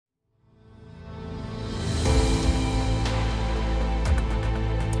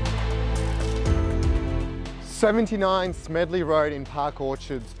79 Smedley Road in Park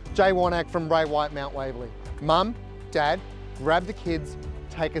Orchards. Jay Warnack from Ray White, Mount Waverley. Mum, Dad, grab the kids,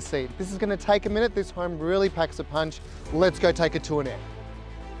 take a seat. This is going to take a minute. This home really packs a punch. Let's go take a tour now.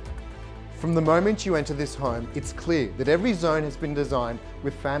 From the moment you enter this home, it's clear that every zone has been designed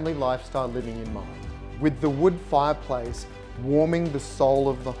with family lifestyle living in mind. With the wood fireplace warming the soul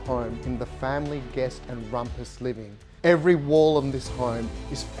of the home in the family, guest and rumpus living. Every wall of this home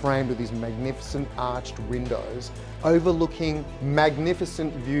is framed with these magnificent arched windows overlooking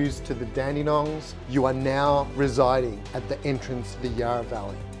magnificent views to the Dandenongs. You are now residing at the entrance to the Yarra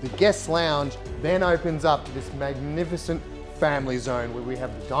Valley. The guest lounge then opens up to this magnificent family zone where we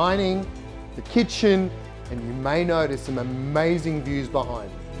have the dining, the kitchen, and you may notice some amazing views behind.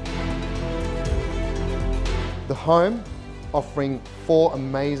 The home offering 4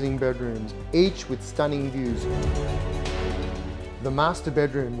 amazing bedrooms, each with stunning views. The master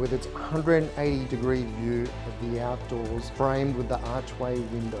bedroom with its 180-degree view of the outdoors, framed with the archway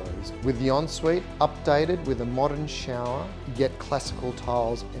windows, with the ensuite updated with a modern shower, yet classical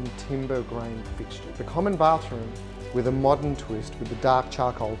tiles and timber grain fixtures. The common bathroom with a modern twist with the dark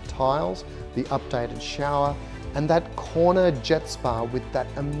charcoal tiles, the updated shower, and that corner jet spa with that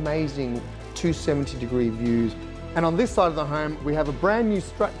amazing 270-degree views. And on this side of the home, we have a brand new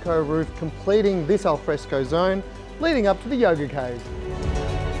Stratco roof completing this alfresco zone, leading up to the yoga cave.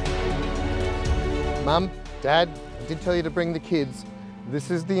 Mum, Dad, I did tell you to bring the kids.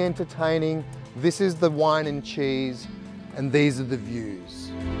 This is the entertaining, this is the wine and cheese, and these are the views.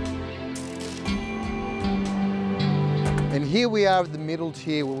 And here we are at the middle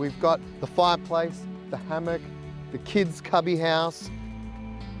tier where we've got the fireplace, the hammock, the kids' cubby house,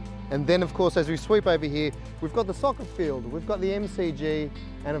 and then of course as we sweep over here, we've got the soccer field, we've got the MCG,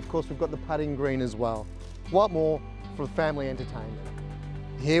 and of course we've got the putting green as well. What more for family entertainment?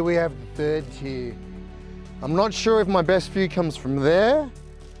 Here we have the third tier. I'm not sure if my best view comes from there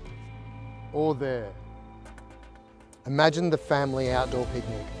or there. Imagine the family outdoor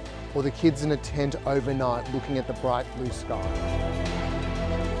picnic, or the kids in a tent overnight looking at the bright blue sky.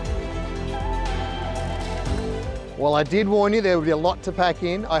 Well, I did warn you there would be a lot to pack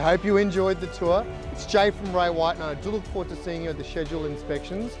in. I hope you enjoyed the tour. It's Jay from Ray White, and I do look forward to seeing you at the scheduled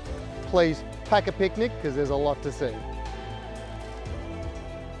inspections. Please pack a picnic because there's a lot to see.